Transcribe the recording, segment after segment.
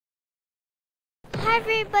Hi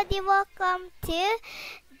everybody, welcome to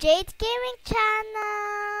Jade Gaming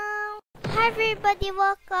Channel. Hi everybody,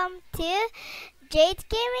 welcome to Jade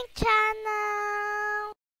Gaming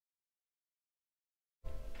Channel.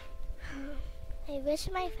 I wish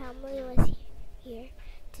my family was here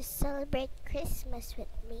to celebrate Christmas with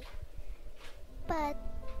me, but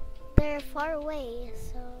they're far away,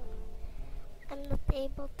 so I'm not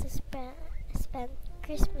able to spend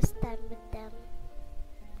Christmas time with them.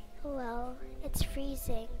 Well, it's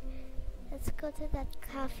freezing. Let's go to that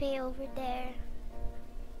cafe over there.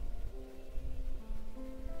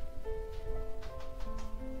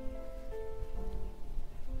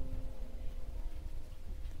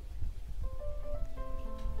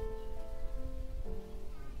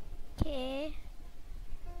 Okay.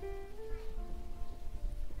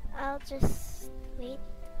 I'll just wait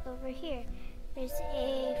over here. There's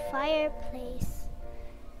a fireplace.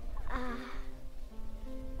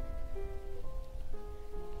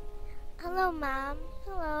 Hello, Mom.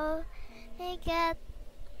 Hello. Can I get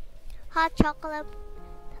hot chocolate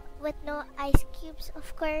with no ice cubes,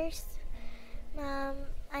 of course? Mom,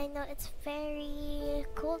 I know it's very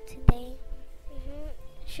cold today.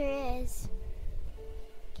 Sure is.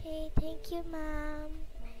 Okay, thank you, Mom,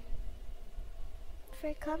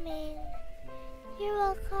 for coming. You're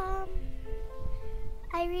welcome.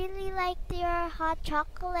 I really liked your hot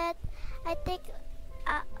chocolate. I think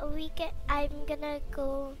I'm gonna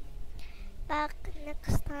go back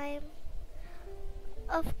next time.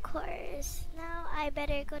 Of course. Now I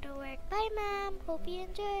better go to work. Bye, Mom. Hope you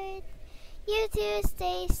enjoyed. You too.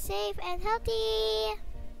 Stay safe and healthy.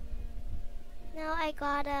 Now I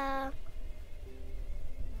gotta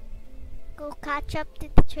go catch up to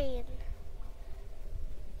the train.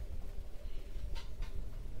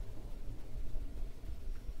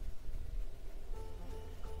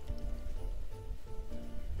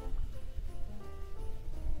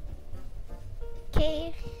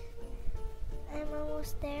 Okay, I'm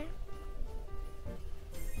almost there.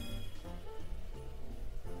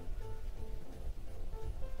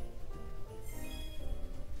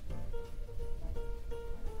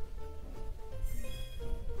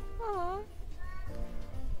 Oh,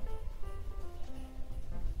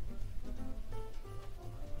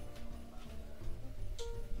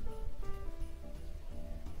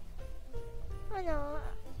 oh no,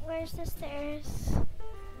 where's the stairs?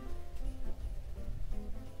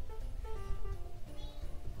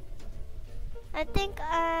 I think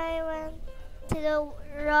I went to the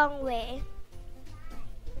wrong way.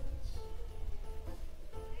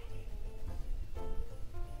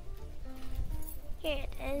 Here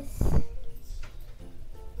it is.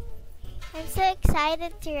 I'm so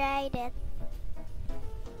excited to ride it,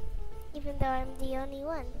 even though I'm the only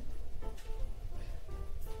one.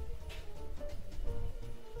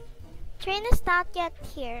 Train is not yet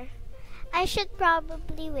here. I should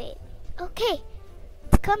probably wait. Okay,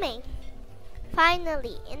 it's coming.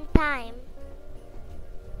 Finally, in time.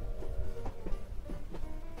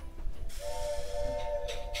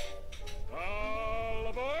 All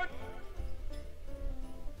aboard!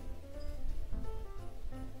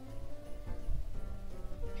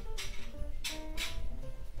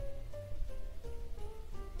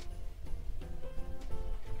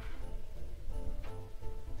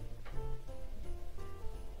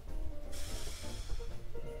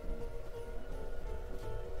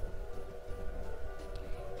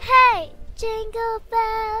 Hey! Jingle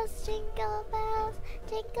bells, jingle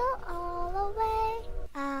all the way.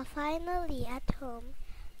 Finally at home.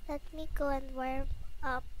 Let me go and warm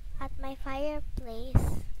up at my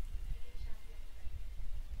fireplace.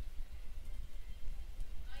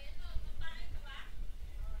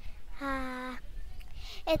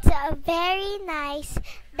 It's very nice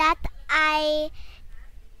that I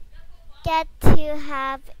get to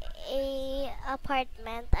have a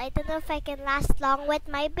apartment. I don't know if I can last long with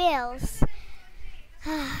my bills.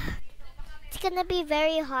 It's gonna be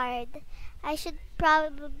very hard. I should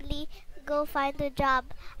probably go find a job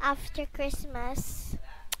after Christmas.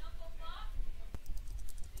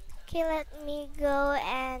 Okay, let me go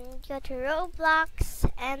and go to Roblox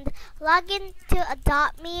and log in to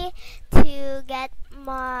Adopt Me to get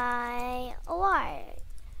my award.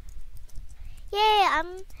 Yay,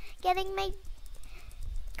 I'm getting my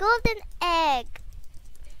golden egg.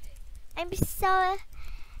 I'm so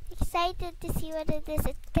excited to see what it is.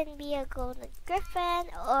 It can be a golden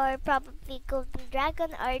griffin or probably golden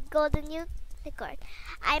dragon or golden unicorn.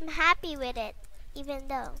 I'm happy with it, even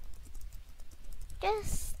though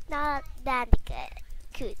just not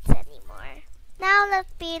bandicoots anymore. Now let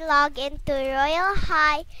me log into Royal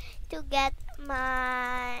High to get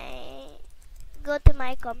my go to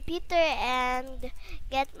my computer and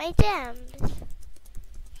get my gems.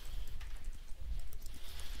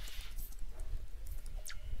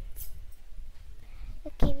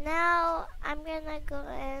 Okay, now I'm gonna go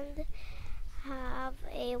and have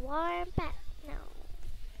a warm bath now.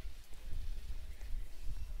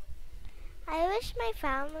 I wish my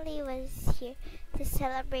family was here to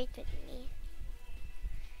celebrate with me.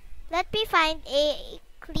 Let me find a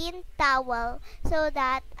clean towel so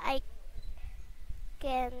that I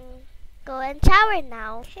can go and shower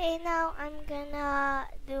now. Okay, now I'm gonna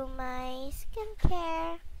do my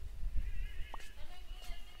skincare.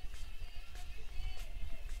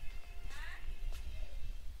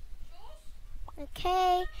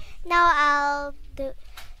 Okay, now I'll do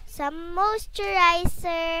some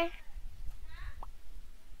moisturizer.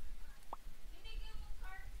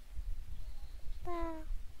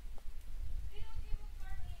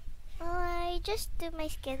 I just do my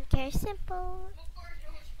skincare simple.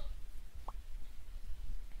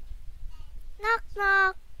 Knock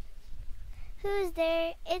knock. Who's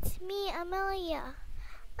there? It's me, Amelia.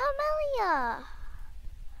 Amelia!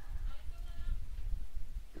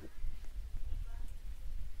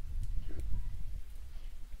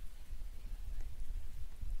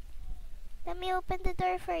 Let me open the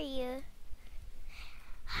door for you.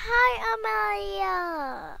 Hi,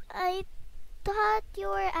 Amelia. I thought you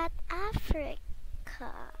were at Africa.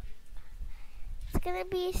 It's gonna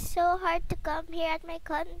be so hard to come here at my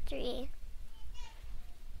country.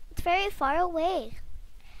 It's very far away.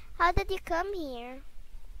 How did you come here?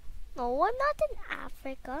 No, I'm not in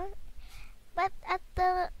Africa. But at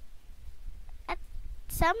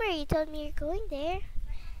summer you told me you're going there.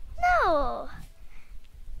 No.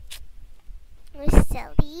 You're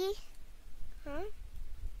silly. Huh?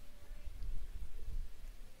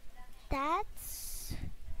 That's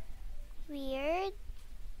weird.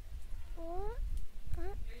 What?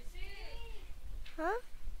 Huh?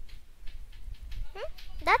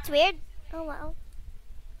 That's weird. Oh wow.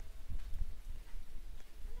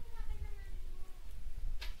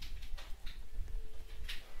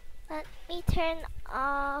 Let me turn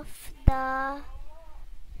off the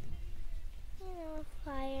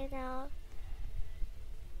fire now.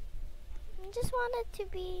 I just want it to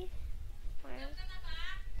be warm.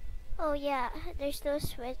 Oh yeah, there's no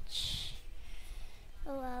switch.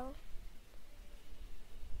 Oh well.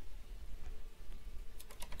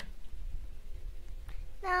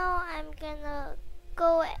 Now I'm gonna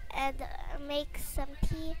go and make some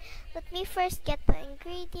tea. Let me first get the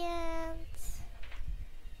ingredients.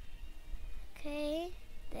 Okay,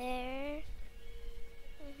 there.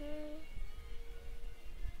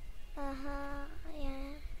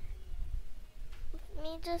 Yeah. Let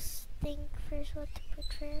me just think first what to put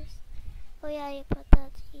first. Oh yeah, you put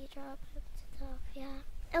that tea drop and stuff,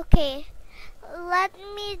 yeah. Okay, let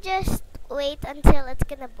me just wait until it's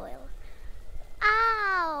gonna boil.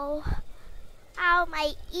 Ow! Ow,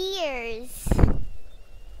 my ears!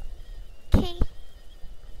 Okay.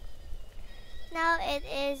 Now it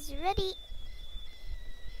is ready.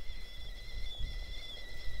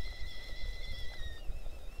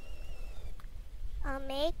 I'll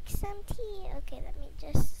make some tea. Okay, let me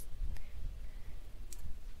just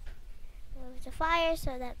move the fire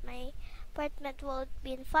so that my apartment won't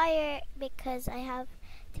be in fire because I have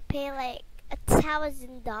to pay like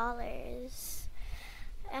 $1,000.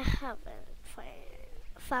 I haven't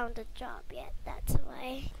found a job yet, that's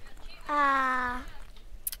why.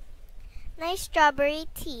 Nice strawberry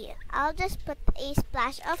tea. I'll just put a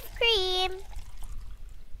splash of cream.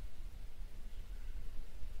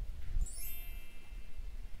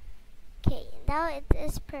 Okay, now it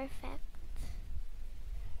is perfect.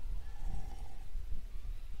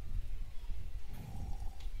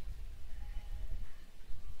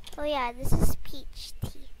 Oh yeah, this is peach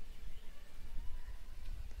tea.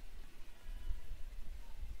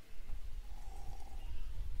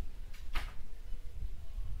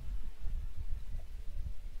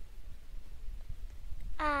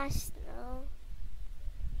 Snow.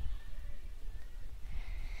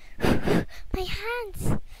 My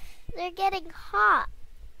hands! They're getting hot.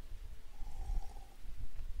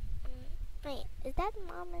 Wait, is that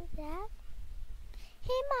Mom and Dad?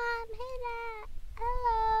 Hey Mom, hey Dad.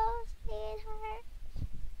 Hello, sweetheart.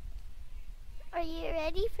 Are you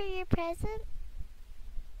ready for your present?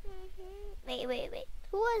 Wait.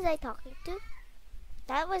 Who was I talking to?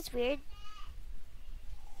 That was weird.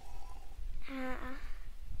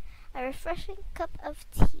 A refreshing cup of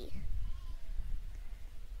tea.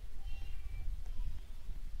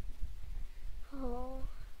 Oh,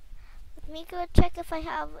 let me go check if I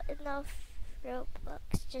have enough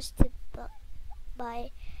Robux just to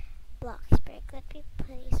buy Bloxburg. Let me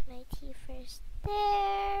place my tea first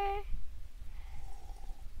there.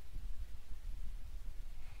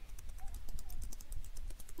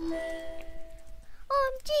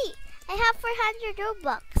 OMG! I have 400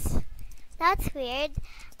 Robux. That's weird.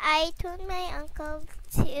 I told my uncle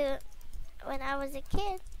to when I was a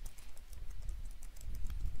kid.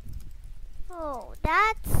 Oh,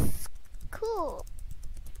 that's cool.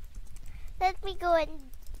 Let me go and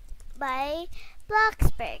buy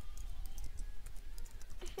Bloxburg.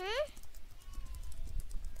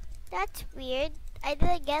 That's weird. I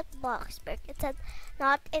didn't get Bloxburg. It said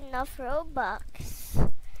not enough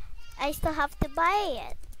Robux. I still have to buy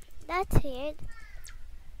it. That's weird.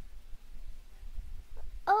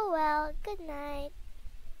 Oh well, good night.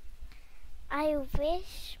 I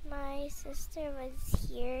wish my sister was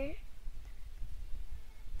here.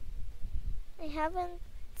 I haven't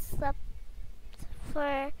slept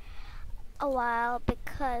for a while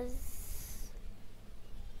because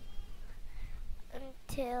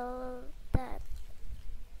until that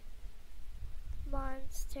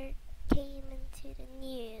monster came into the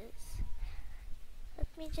news. Let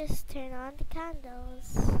me just turn on the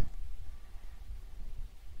candles.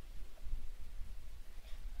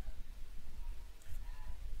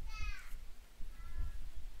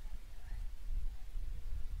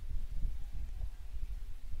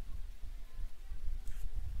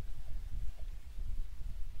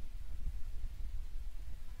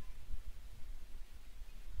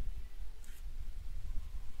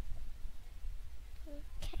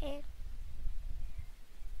 Okay.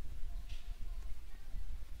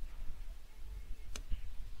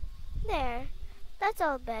 There. That's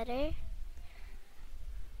all better.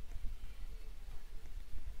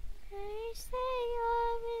 I say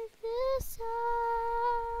you're with the sun.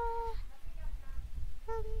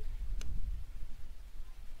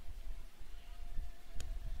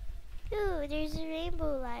 Ooh, there's a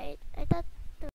rainbow light. I thought